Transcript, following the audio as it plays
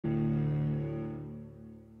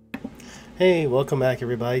Hey, welcome back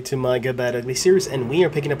everybody to my Good Bad Ugly series, and we are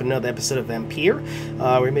picking up another episode of Vampyr.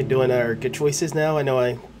 We're been doing our good choices now. I know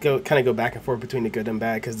I kind of go back and forth between the good and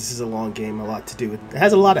bad because this is a long game, a lot to do. It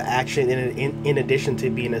has a lot of action in addition to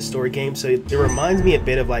being a story game, so it reminds me a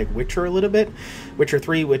bit of like Witcher a little bit. Witcher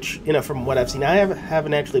 3, which, you know, from what I've seen, I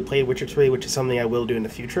haven't actually played Witcher 3, which is something I will do in the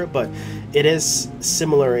future, but it is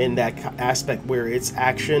similar in that aspect where it's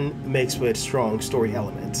action mixed with strong story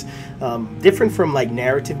elements. Different from like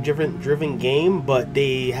narrative-driven game, but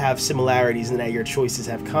they have similarities in that your choices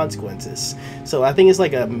have consequences. So I think it's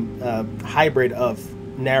like a hybrid of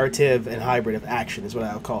narrative and hybrid of action is what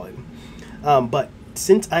I would call it. But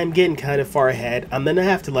since I'm getting kind of far ahead, I'm gonna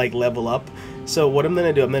have to like level up. So what I'm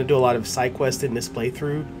gonna do a lot of side quests in this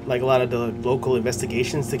playthrough, like a lot of the local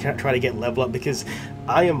investigations to try to get level up, because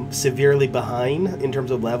I am severely behind in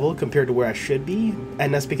terms of level compared to where I should be,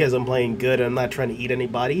 and that's because I'm playing good and I'm not trying to eat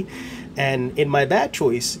anybody. And in my bad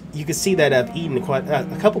choice, you can see that I've eaten quite a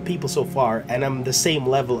couple people so far, and I'm the same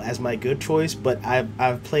level as my good choice, but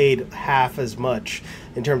I've played half as much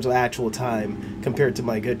in terms of actual time compared to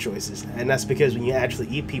my good choices. And that's because when you actually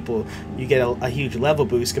eat people, you get a huge level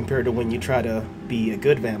boost compared to when you try to be a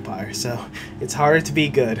good vampire. So it's harder to be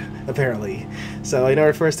good, apparently. So in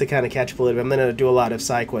order for us to kind of catch up a little bit, I'm going to do a lot of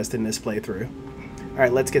side quests in this playthrough.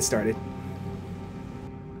 Alright, let's get started.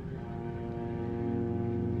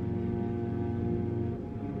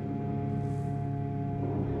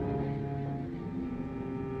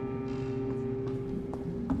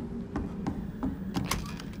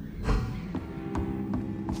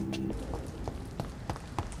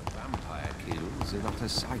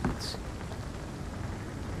 Silence.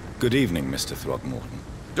 Good evening, Mr. Throgmorton.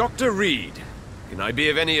 Dr. Reid, can I be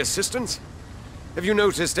of any assistance? Have you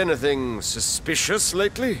noticed anything suspicious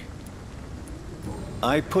lately?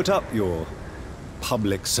 I put up your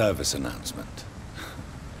public service announcement.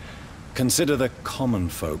 Consider the common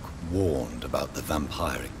folk warned about the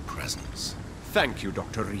vampiric presence. Thank you,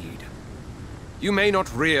 Dr. Reid. You may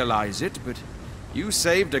not realize it, but you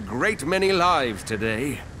saved a great many lives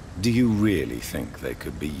today. Do you really think they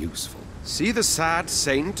could be useful? See the sad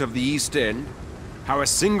saint of the East End? How a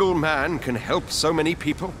single man can help so many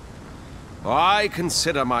people? I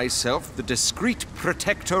consider myself the discreet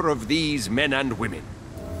protector of these men and women.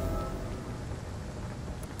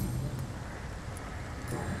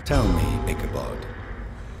 Tell me, Ichabod,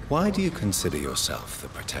 why do you consider yourself the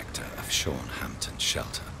protector of Sean Hampton's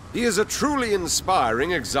shelter? He is a truly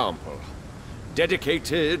inspiring example.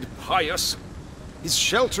 Dedicated, pious. His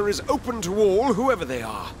shelter is open to all, whoever they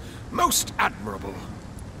are. Most admirable.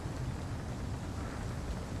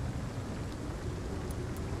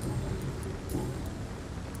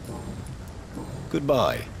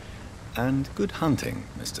 Goodbye, and good hunting,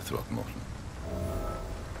 Mr. Throgmorton.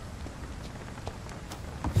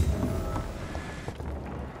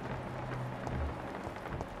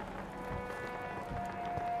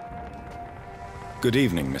 Good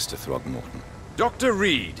evening, Mr. Throgmorton. Dr.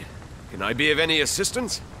 Reid, can I be of any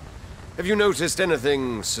assistance? Have you noticed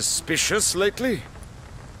anything suspicious lately?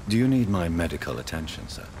 Do you need my medical attention,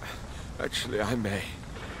 sir? Actually, I may.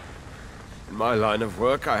 In my line of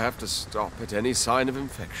work, I have to stop at any sign of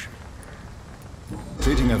infection.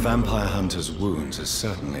 Treating a vampire hunter's wounds is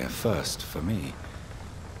certainly a first for me.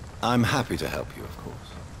 I'm happy to help you, of course.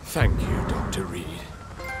 Thank you, Dr. Reid.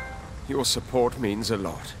 Your support means a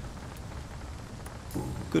lot.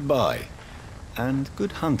 Goodbye, and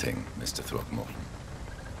good hunting, Mr. Throgmorton.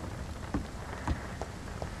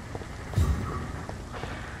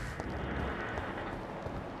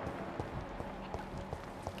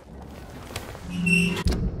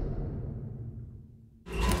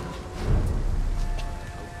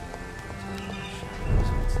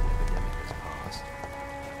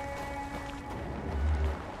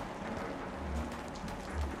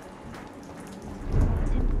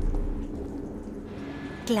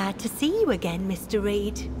 Glad to see you again, Mr.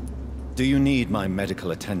 Reid. Do you need my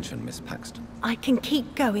medical attention, Miss Paxton? I can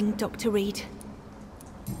keep going, Dr. Reid.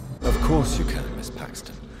 Of course you can, Miss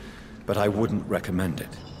Paxton, but I wouldn't recommend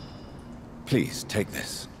it. Please, take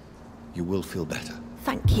this. You will feel better.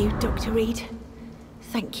 Thank you, Dr. Reid.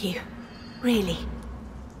 Thank you. Really.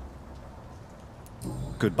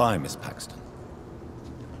 Goodbye, Miss Paxton.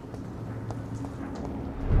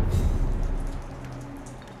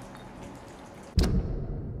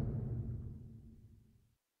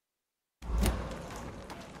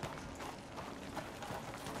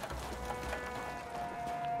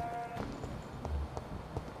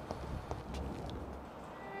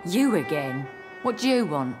 You again? What do you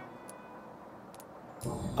want?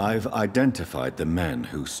 I've identified the men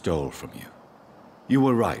who stole from you. You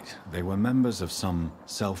were right. They were members of some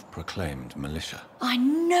self-proclaimed militia. I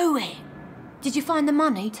knew it! Did you find the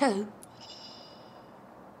money, too?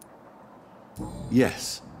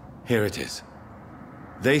 Yes, here it is.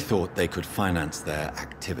 They thought they could finance their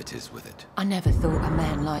activities with it. I never thought a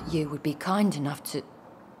man like you would be kind enough to...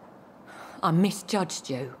 I misjudged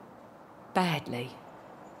you. Badly.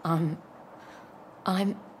 Well,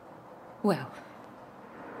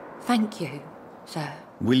 thank you, sir.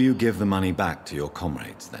 Will you give the money back to your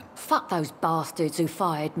comrades, then? Fuck those bastards who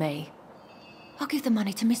fired me. I'll give the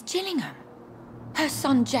money to Miss Gillingham. Her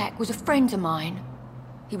son Jack was a friend of mine.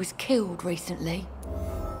 He was killed recently.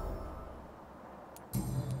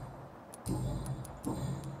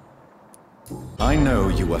 I know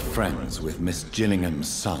you were friends with Miss Gillingham's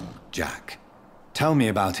son, Jack. Tell me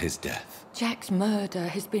about his death. Jack's murder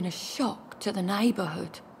has been a shock to the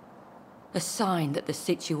neighborhood. A sign that the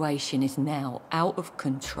situation is now out of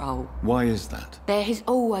control. Why is that? There has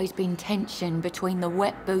always been tension between the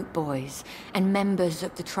Wet Boot Boys and members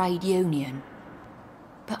of the trade union.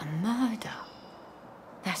 But a murder?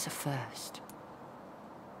 That's a first.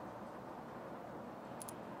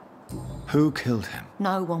 Who killed him?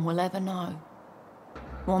 No one will ever know.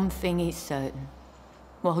 One thing is certain.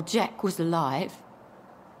 While Jack was alive,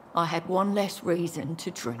 I had one less reason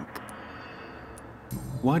to drink.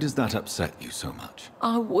 Why does that upset you so much?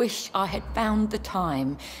 I wish I had found the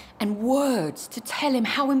time and words to tell him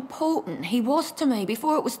how important he was to me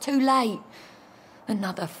before it was too late.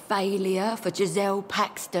 Another failure for Giselle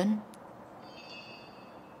Paxton.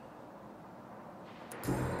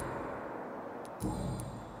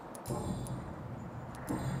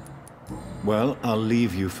 Well, I'll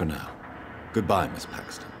leave you for now. Goodbye, Miss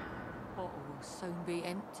Paxton. The bottle will soon be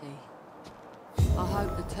empty. I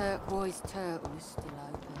hope the turquoise turtle is still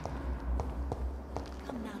open.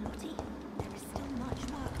 Come now, Lottie. There is still much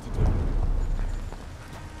work to do.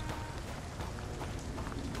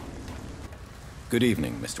 Good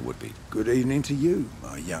evening, Mr. Woodby. Good evening to you,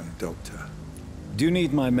 my young doctor. Do you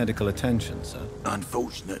need my medical attention, sir?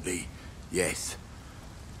 Unfortunately, yes.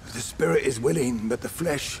 The spirit is willing, but the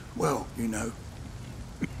flesh, well, you know.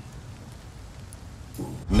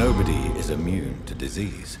 Nobody is immune to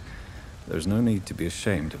disease. There's no need to be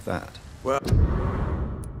ashamed of that. Well...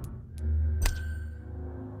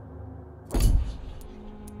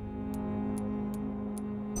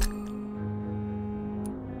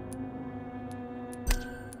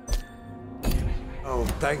 Oh,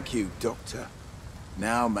 thank you, Doctor.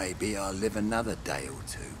 Now maybe I'll live another day or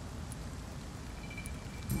two.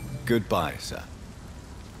 Goodbye, sir.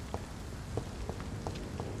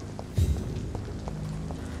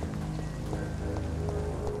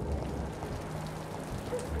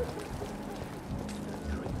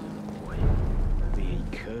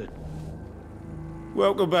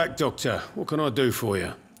 Welcome back, Doctor. What can I do for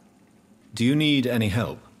you? Do you need any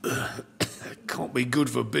help? It can't be good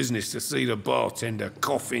for business to see the bartender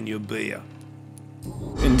cough in your beer.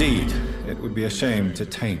 Indeed. It would be a shame to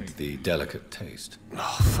taint the delicate taste.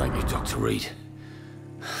 Oh, thank you, Dr. Reid.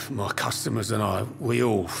 My customers and I, we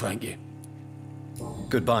all thank you.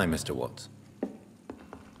 Goodbye, Mr. Watts.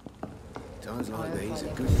 Times like these, a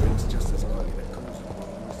good drink's just as likely to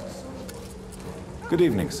cause... Good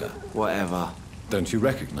evening, sir. Whatever. Don't you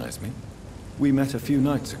recognize me? We met a few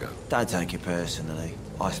nights ago. Don't take it personally.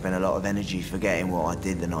 I spent a lot of energy forgetting what I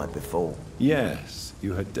did the night before. Yes,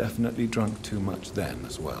 you had definitely drunk too much then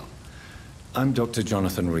as well. I'm Dr.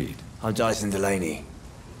 Jonathan Reid. I'm Dyson Delaney.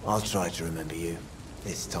 I'll try to remember you.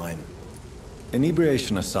 This time.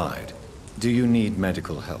 Inebriation aside, do you need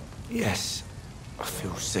medical help? Yes. I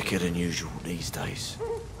feel sicker than usual these days.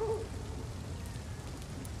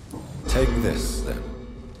 Take this, then.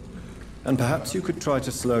 And perhaps you could try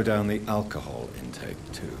to slow down the alcohol intake,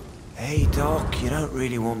 too. Hey, Doc, you don't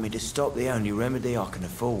really want me to stop the only remedy I can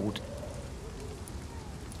afford.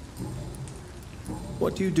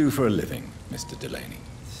 What do you do for a living, Mr. Delaney?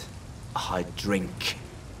 I drink.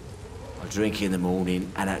 I drink in the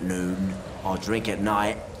morning and at noon. I drink at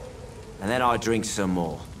night. And then I drink some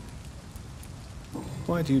more.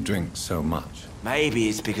 Why do you drink so much? Maybe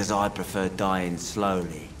it's because I prefer dying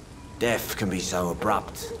slowly. Death can be so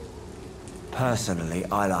abrupt. Personally,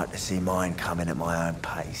 I like to see mine coming at my own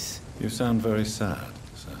pace. You sound very sad,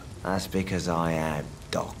 sir. That's because I am,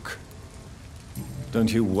 Doc.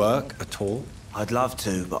 Don't you work at all? I'd love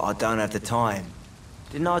to, but I don't have the time.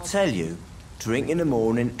 Didn't I tell you? Drink in the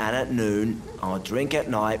morning and at noon. I drink at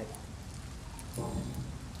night.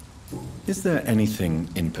 Is there anything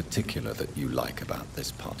in particular that you like about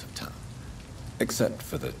this part of town? Except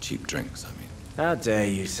for the cheap drinks, I mean. How dare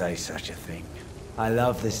you say such a thing? I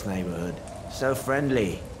love this neighborhood. So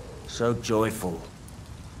friendly. So joyful.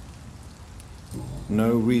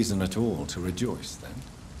 No reason at all to rejoice, then?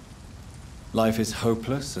 Life is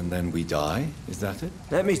hopeless, and then we die? Is that it?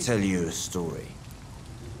 Let me tell you a story.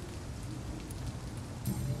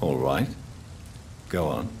 All right. Go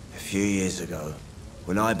on. A few years ago,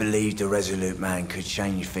 when I believed a resolute man could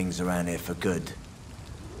change things around here for good,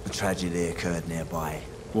 a tragedy occurred nearby.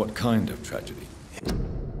 What kind of tragedy? It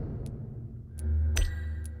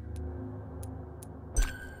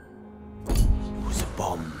was a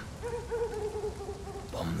bomb.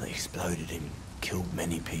 Bomb that exploded and killed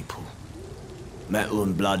many people. Metal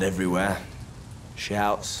and blood everywhere.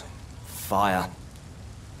 Shouts, fire,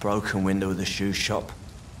 broken window of the shoe shop,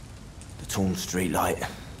 the torn street light.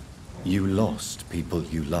 You lost people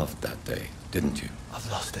you loved that day, didn't you? I've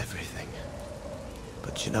lost everything.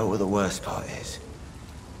 But you know what the worst part is?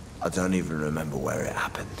 I don't even remember where it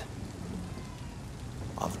happened.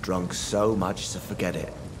 I've drunk so much to forget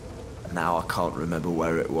it. And now I can't remember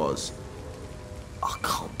where it was. I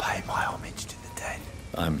can't pay my homage to the dead.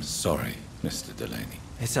 I'm sorry, Mr. Delaney.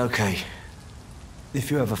 It's okay. If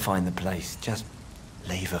you ever find the place, just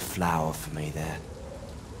leave a flower for me there.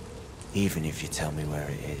 Even if you tell me where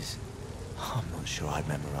it is. I'm not sure I'd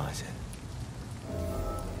memorize it.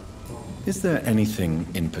 Is there anything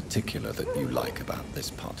in particular that you like about this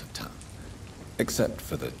part of town? Except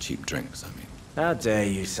for the cheap drinks, I mean. How dare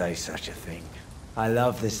you say such a thing? I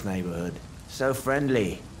love this neighborhood. So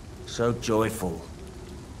friendly, so joyful.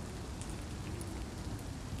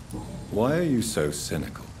 Why are you so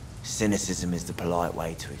cynical? Cynicism is the polite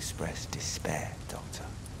way to express despair, Doctor.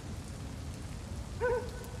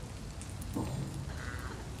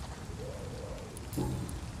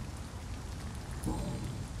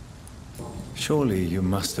 Surely you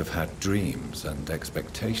must have had dreams and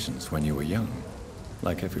expectations when you were young,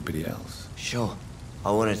 like everybody else. Sure.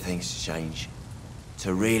 I wanted things to change.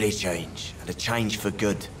 To really change, and to change for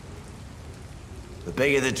good. The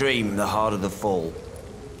bigger the dream, the harder the fall.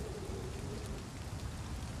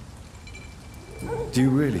 Do you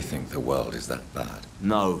really think the world is that bad?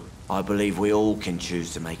 No, I believe we all can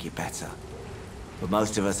choose to make it better. But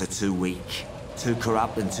most of us are too weak, too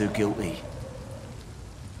corrupt and too guilty.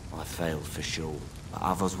 I failed for sure, but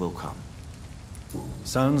others will come.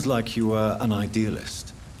 Sounds like you were an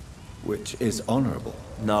idealist, which is honorable.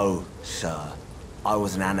 No, sir. I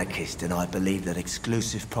was an anarchist and I believed that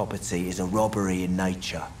exclusive property is a robbery in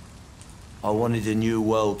nature. I wanted a new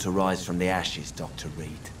world to rise from the ashes, Dr.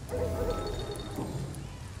 Reid.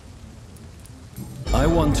 I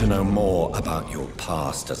want to know more about your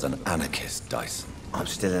past as an anarchist, Dyson. I'm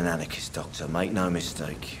still an anarchist, Doctor, make no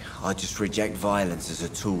mistake. I just reject violence as a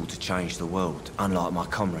tool to change the world, unlike my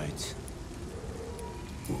comrades.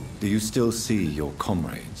 Do you still see your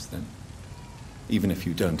comrades, then? Even if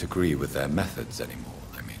you don't agree with their methods anymore,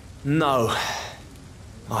 I mean. No.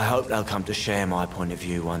 I hope they'll come to share my point of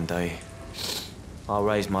view one day. I'll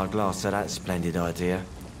raise my glass to that splendid idea.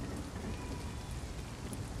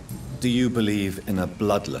 Do you believe in a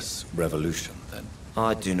bloodless revolution, then?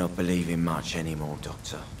 I do not believe in much anymore,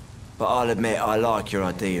 Doctor. But I'll admit I like your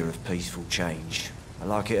idea of peaceful change. I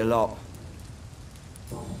like it a lot.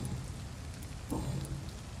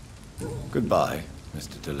 Goodbye,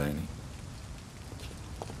 Mr. Delaney.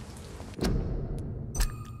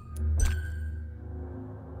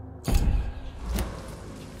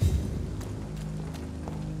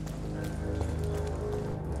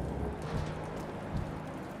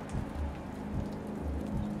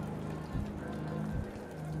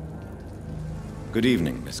 Good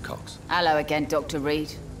evening, Miss Cox. Hello again, Dr.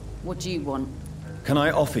 Reid. What do you want? Can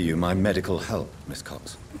I offer you my medical help, Miss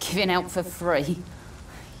Cox? Giving out for free?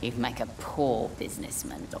 You'd make a poor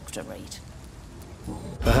businessman, Dr. Reid.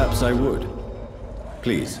 Perhaps I would.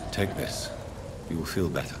 Please, take this. You will feel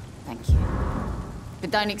better. Thank you.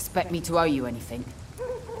 But don't expect me to owe you anything.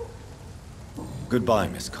 Goodbye,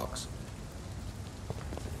 Miss Cox.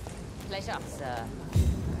 Pleasure, sir.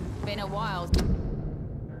 Been a while.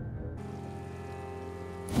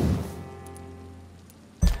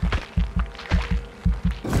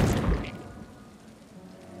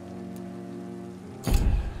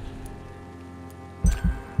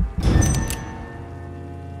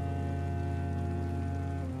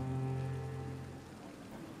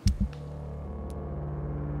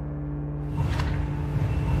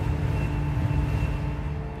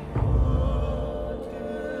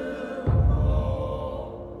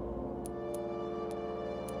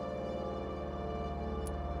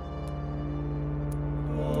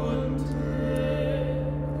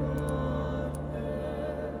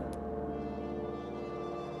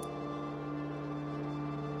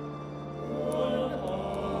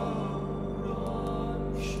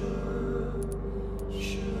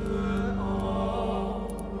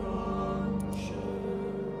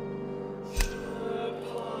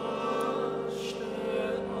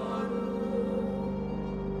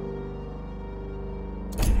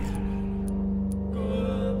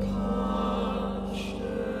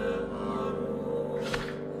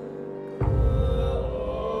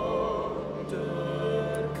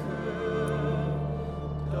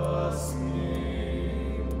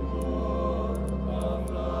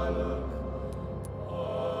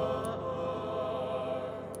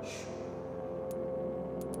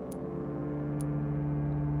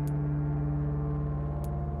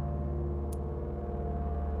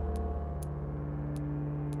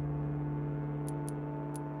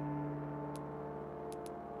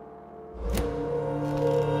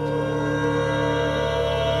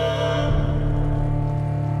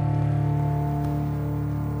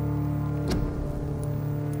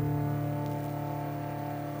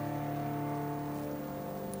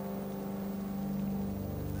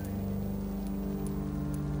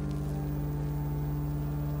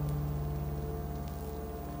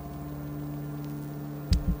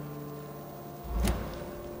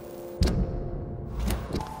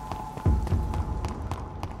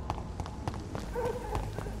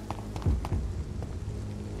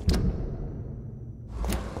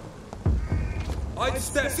 I'd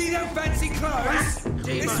step. See them fancy clothes?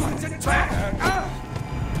 This one's a trap.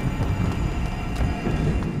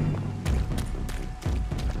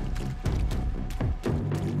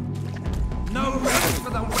 No rest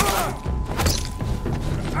for the world.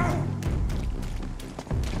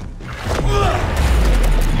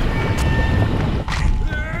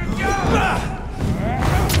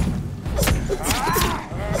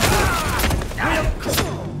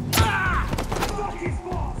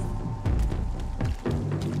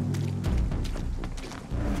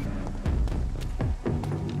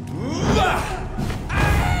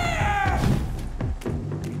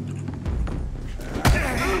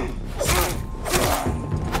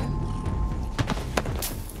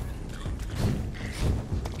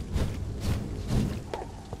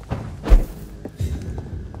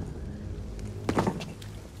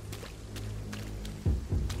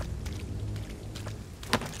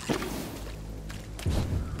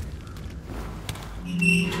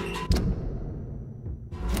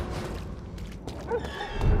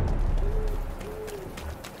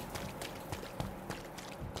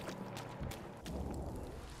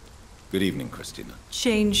 Good evening, Christina.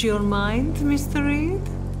 Change your mind, Mr. Reid?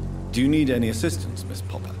 Do you need any assistance, Miss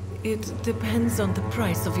Popper? It depends on the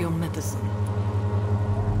price of your medicine.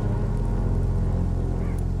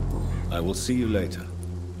 I will see you later.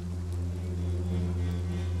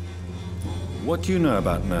 What do you know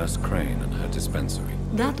about Nurse Crane and her dispensary?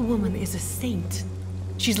 That woman is a saint.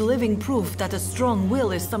 She's living proof that a strong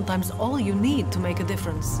will is sometimes all you need to make a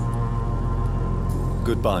difference.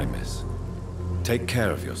 Goodbye, miss. Take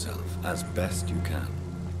care of yourself as best you can.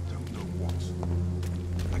 Don't know what.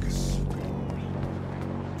 Like a secret.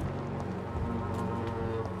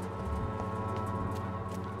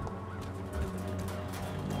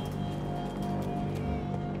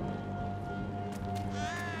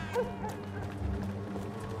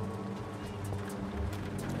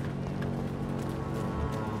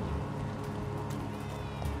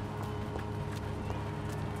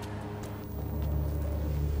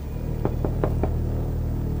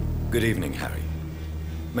 Good evening, Harry.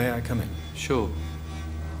 May I come in? Sure.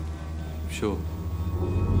 Sure.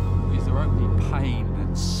 Is there only pain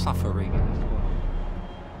and suffering in this world?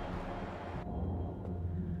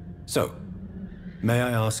 So, may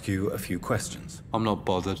I ask you a few questions? I'm not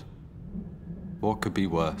bothered. What could be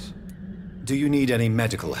worse? Do you need any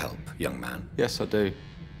medical help, young man? Yes, I do.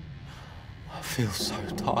 I feel so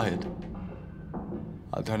tired.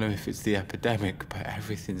 I don't know if it's the epidemic, but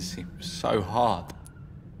everything seems so hard.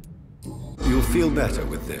 You'll feel better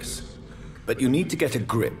with this. But you need to get a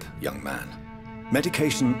grip, young man.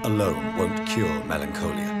 Medication alone won't cure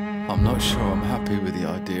melancholia. I'm not sure I'm happy with the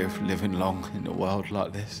idea of living long in a world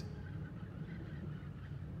like this.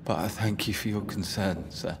 But I thank you for your concern,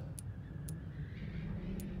 sir.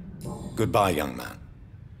 Goodbye, young man.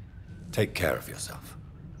 Take care of yourself.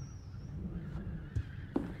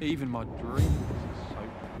 Even my dreams are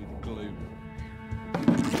soaked with gloom.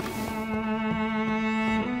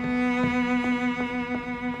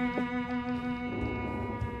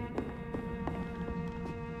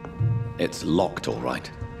 It's locked, all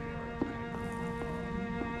right.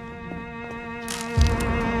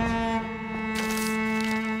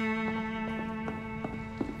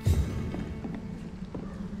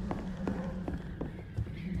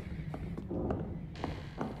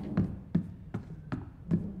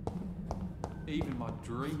 Even my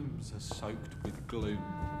dreams are soaked with gloom.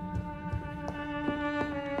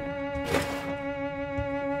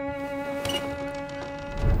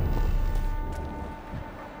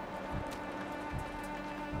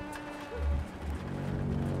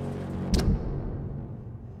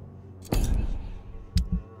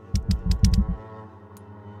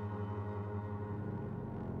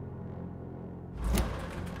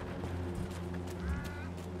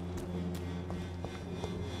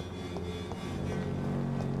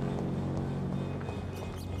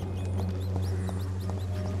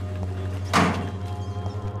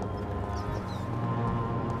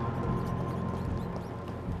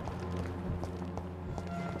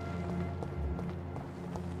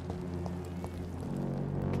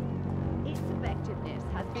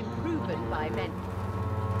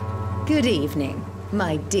 Good evening,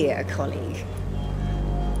 my dear colleague.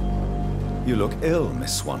 You look ill,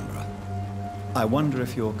 Miss Swanborough. I wonder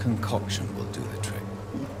if your concoction will do the trick.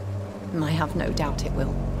 I have no doubt it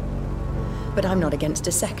will. But I'm not against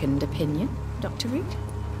a second opinion, Dr. Reid.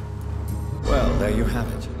 Well, there you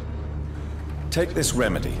have it. Take this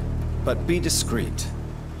remedy, but be discreet.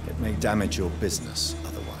 It may damage your business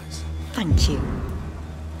otherwise. Thank you.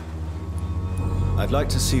 I'd like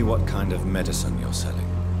to see what kind of medicine you're selling.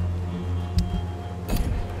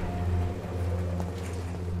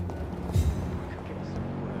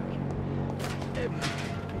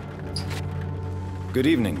 Good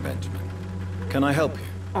evening, Benjamin. Can I help you?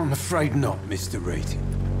 I'm afraid not, Mr. Reid.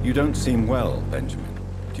 You don't seem well, Benjamin.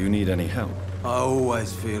 Do you need any help? I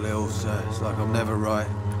always feel ill, sir. It's like I'm never right.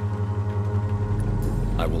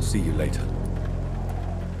 I will see you later.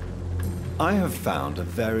 I have found a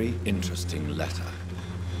very interesting letter.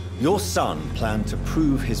 Your son planned to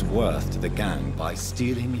prove his worth to the gang by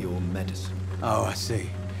stealing your medicine. Oh, I see.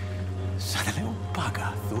 So the little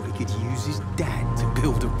bugger thought he could use his dad to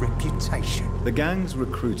build a reputation. The gang's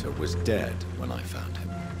recruiter was dead when I found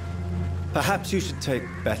him. Perhaps you should take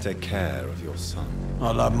better care of your son.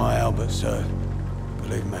 I love my Albert, sir.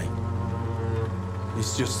 Believe me.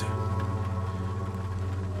 It's just...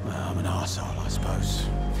 well, I'm an arsehole, I suppose.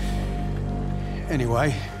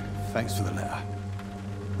 Anyway, thanks for the letter.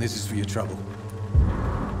 This is for your trouble.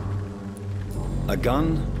 A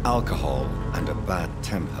gun, alcohol, and a bad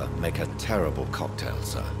temper make a terrible cocktail,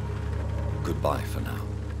 sir. Goodbye for now.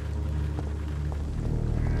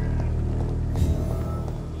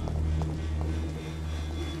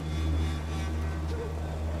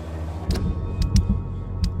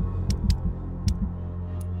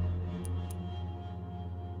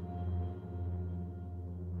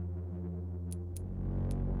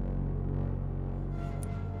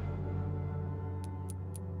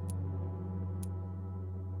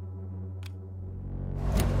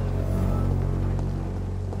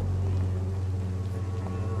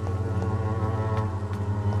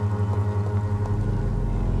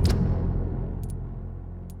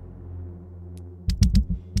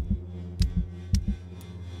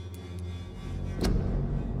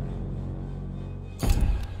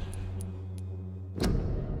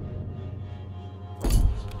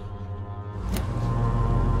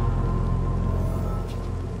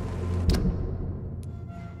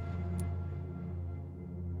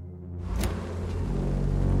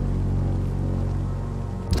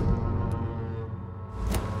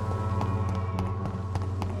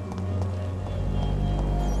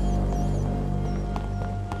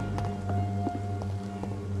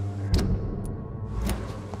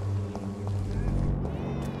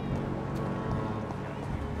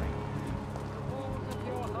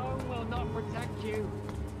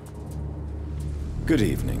 Good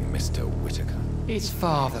evening, Mr. Whitaker. It's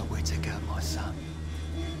Father Whitaker, my son.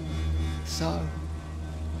 So,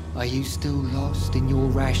 are you still lost in your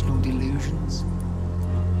rational delusions?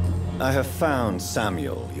 I have found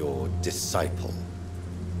Samuel, your disciple.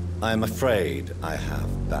 I am afraid I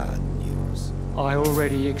have bad news. I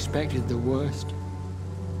already expected the worst.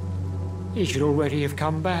 He should already have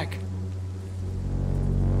come back.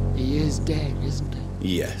 He is dead, isn't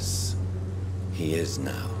he? Yes, he is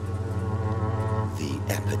now. The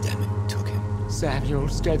epidemic took him. Samuel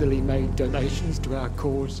steadily made donations to our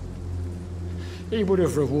cause. He would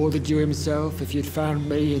have rewarded you himself if you'd found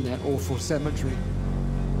me in that awful cemetery.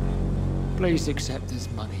 Please accept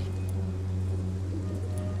this money.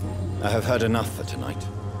 I have heard enough for tonight.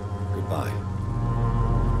 Goodbye.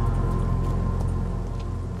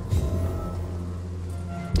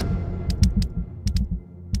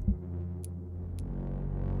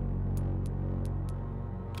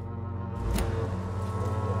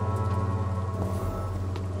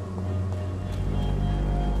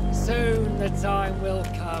 Soon the time will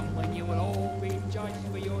come when you will all be judged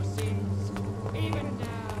for your sins. Even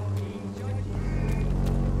now, he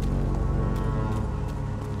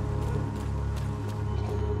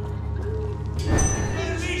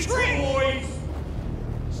judges. Boys!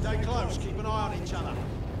 Stay close, keep an eye on each other.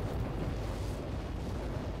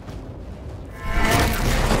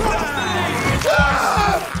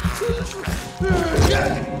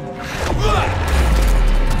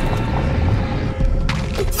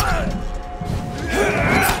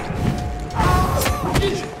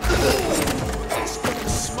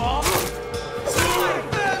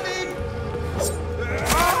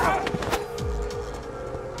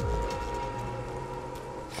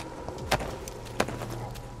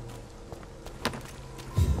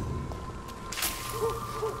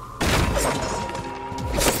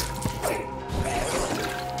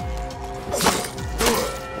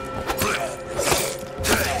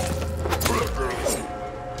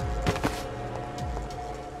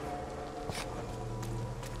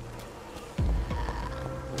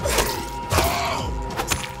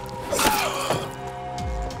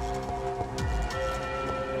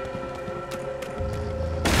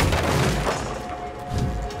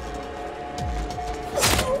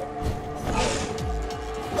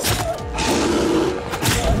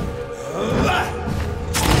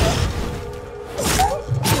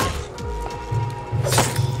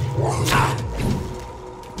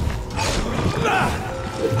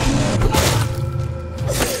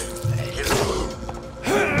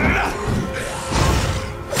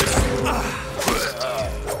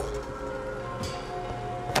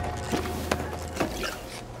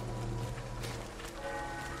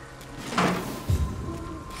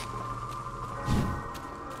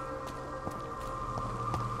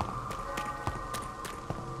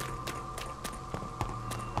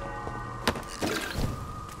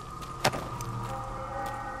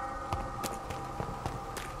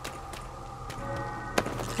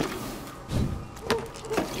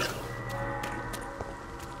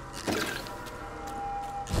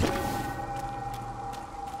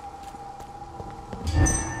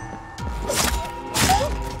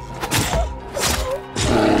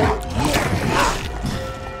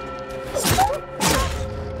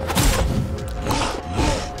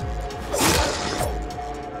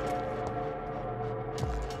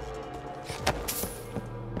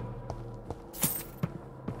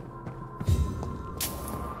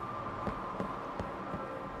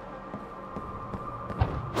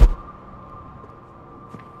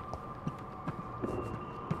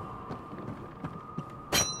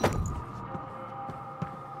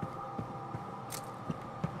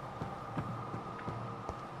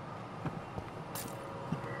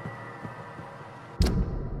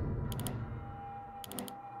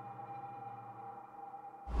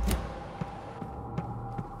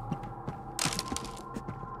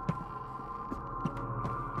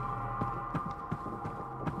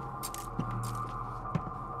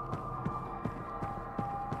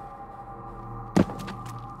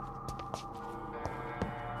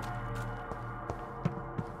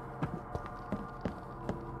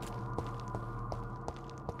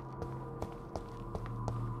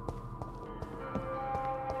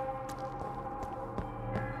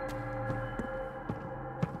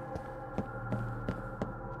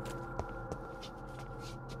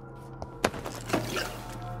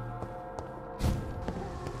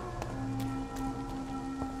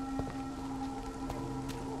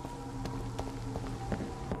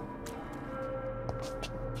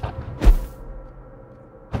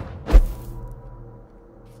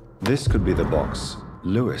 This could be the box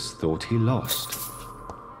Lewis thought he lost.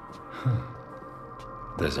 Huh.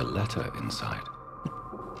 There's a letter inside.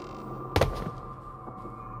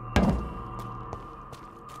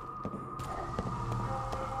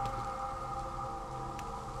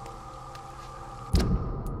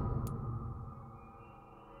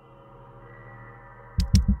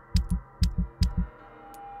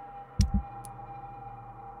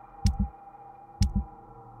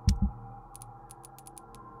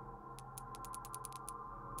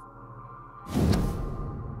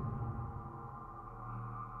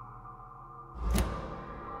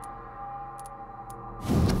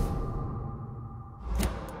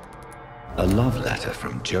 A love letter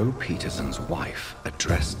from Joe Peterson's wife,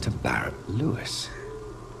 addressed to Barrett Lewis.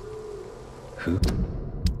 Who?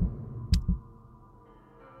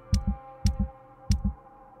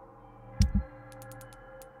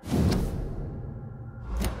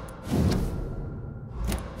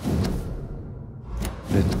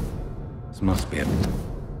 This must be a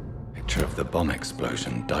picture of the bomb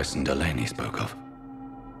explosion Dyson Delaney spoke of.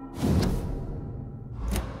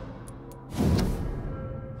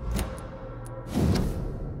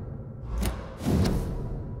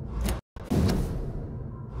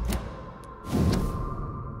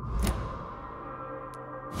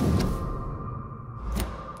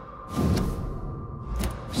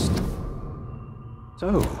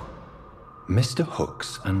 So, Mr.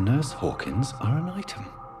 Hooks and Nurse Hawkins are an item.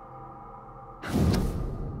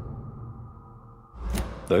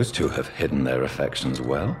 Those two have hidden their affections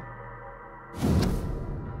well.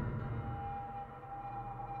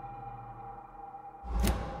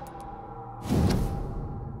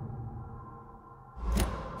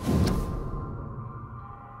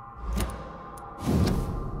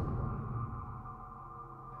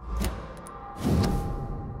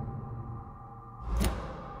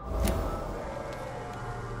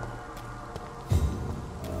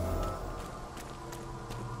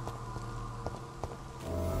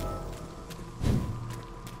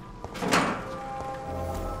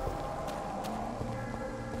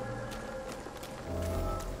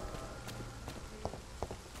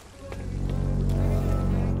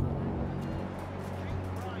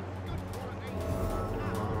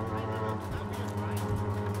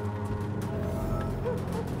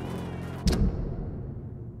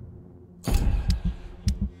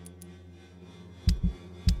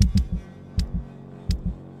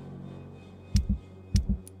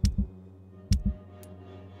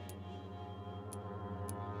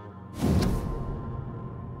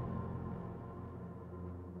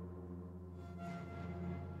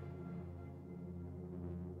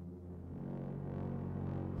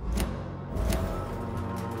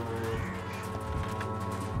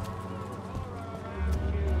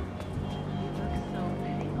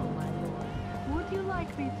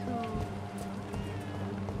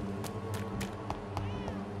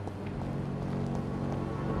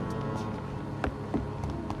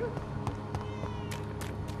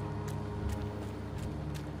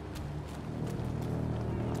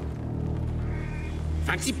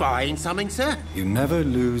 Fancy buying something, sir? You never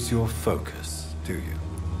lose your focus, do you?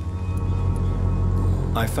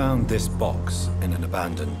 I found this box in an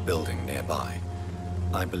abandoned building nearby.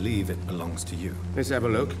 I believe it belongs to you. Let's have a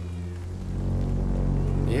look.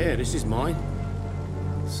 Yeah, this is mine.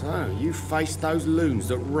 So, you faced those loons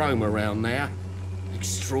that roam around there.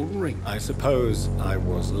 Extraordinary. I suppose I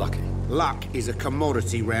was lucky. Luck is a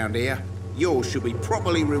commodity round here. Yours should be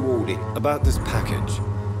properly rewarded. About this package,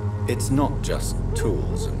 it's not just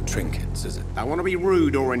tools and trinkets, is it? I want to be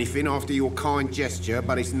rude or anything after your kind gesture,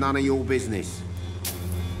 but it's none of your business.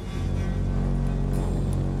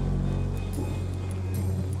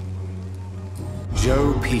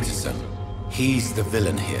 Joe Peterson. He's the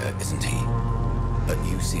villain here, isn't he? But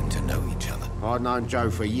you seem to know each other. I'd known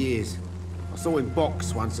Joe for years. I saw him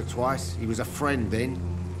box once or twice. He was a friend then.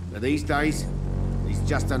 But these days, he's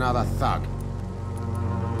just another thug.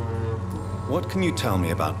 What can you tell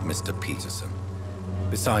me about Mr. Peterson?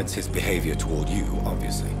 Besides his behavior toward you,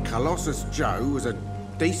 obviously. Colossus Joe was a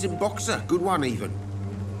decent boxer, good one even.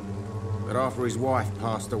 But after his wife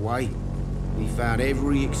passed away, he found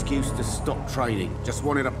every excuse to stop training. Just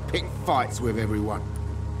wanted to pick fights with everyone.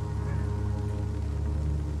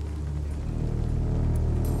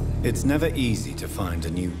 It's never easy to find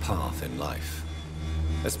a new path in life,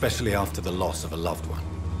 especially after the loss of a loved one.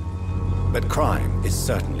 But crime is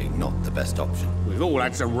certainly not the best option. We've all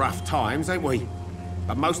had some rough times, ain't we?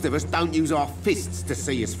 But most of us don't use our fists to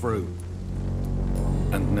see us through.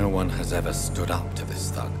 And no one has ever stood up to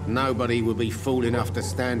this thug. Nobody would be fool enough to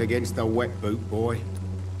stand against a wet boot boy.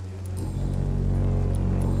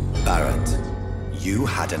 Barrett, You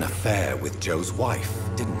had an affair with Joe's wife,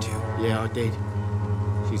 didn't you? Yeah, I did.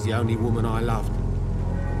 She's the only woman I loved.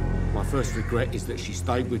 My first regret is that she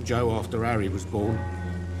stayed with Joe after Harry was born.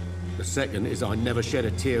 The second is I never shed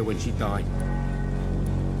a tear when she died.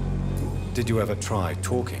 Did you ever try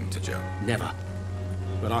talking to Joe? Never.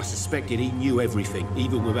 But I suspected he knew everything,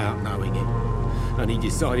 even without knowing it. And he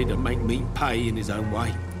decided to make me pay in his own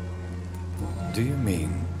way. Do you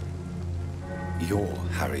mean you're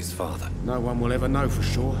Harry's father? No one will ever know for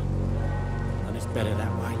sure. And it's better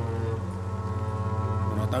that way.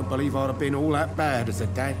 And I don't believe I'd have been all that bad as a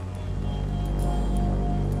dad.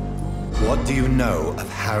 What do you know of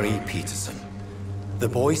Harry Peterson? The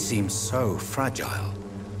boy seems so fragile.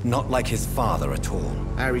 Not like his father at all.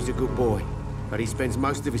 Harry's a good boy, but he spends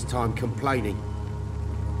most of his time complaining.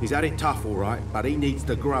 He's had it tough, all right, but he needs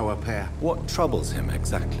to grow a pair. What troubles him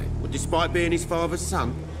exactly? Well, despite being his father's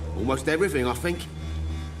son, almost everything, I think.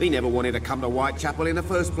 He never wanted to come to Whitechapel in the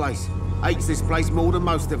first place. Hates this place more than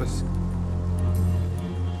most of us.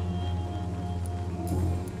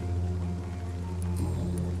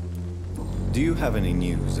 Do you have any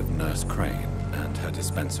news of Nurse Crane and her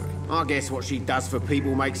dispensary? I guess what she does for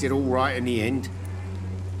people makes it all right in the end.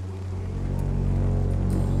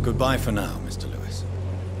 Goodbye for now, Mr. Lewis.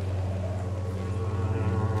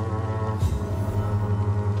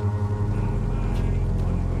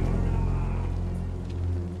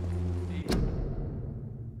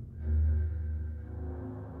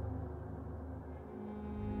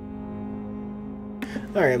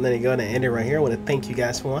 Alright, I'm going to go ahead and end it right here. I want to thank you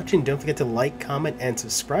guys for watching. Don't forget to like, comment, and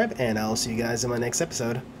subscribe, and I'll see you guys in my next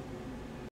episode.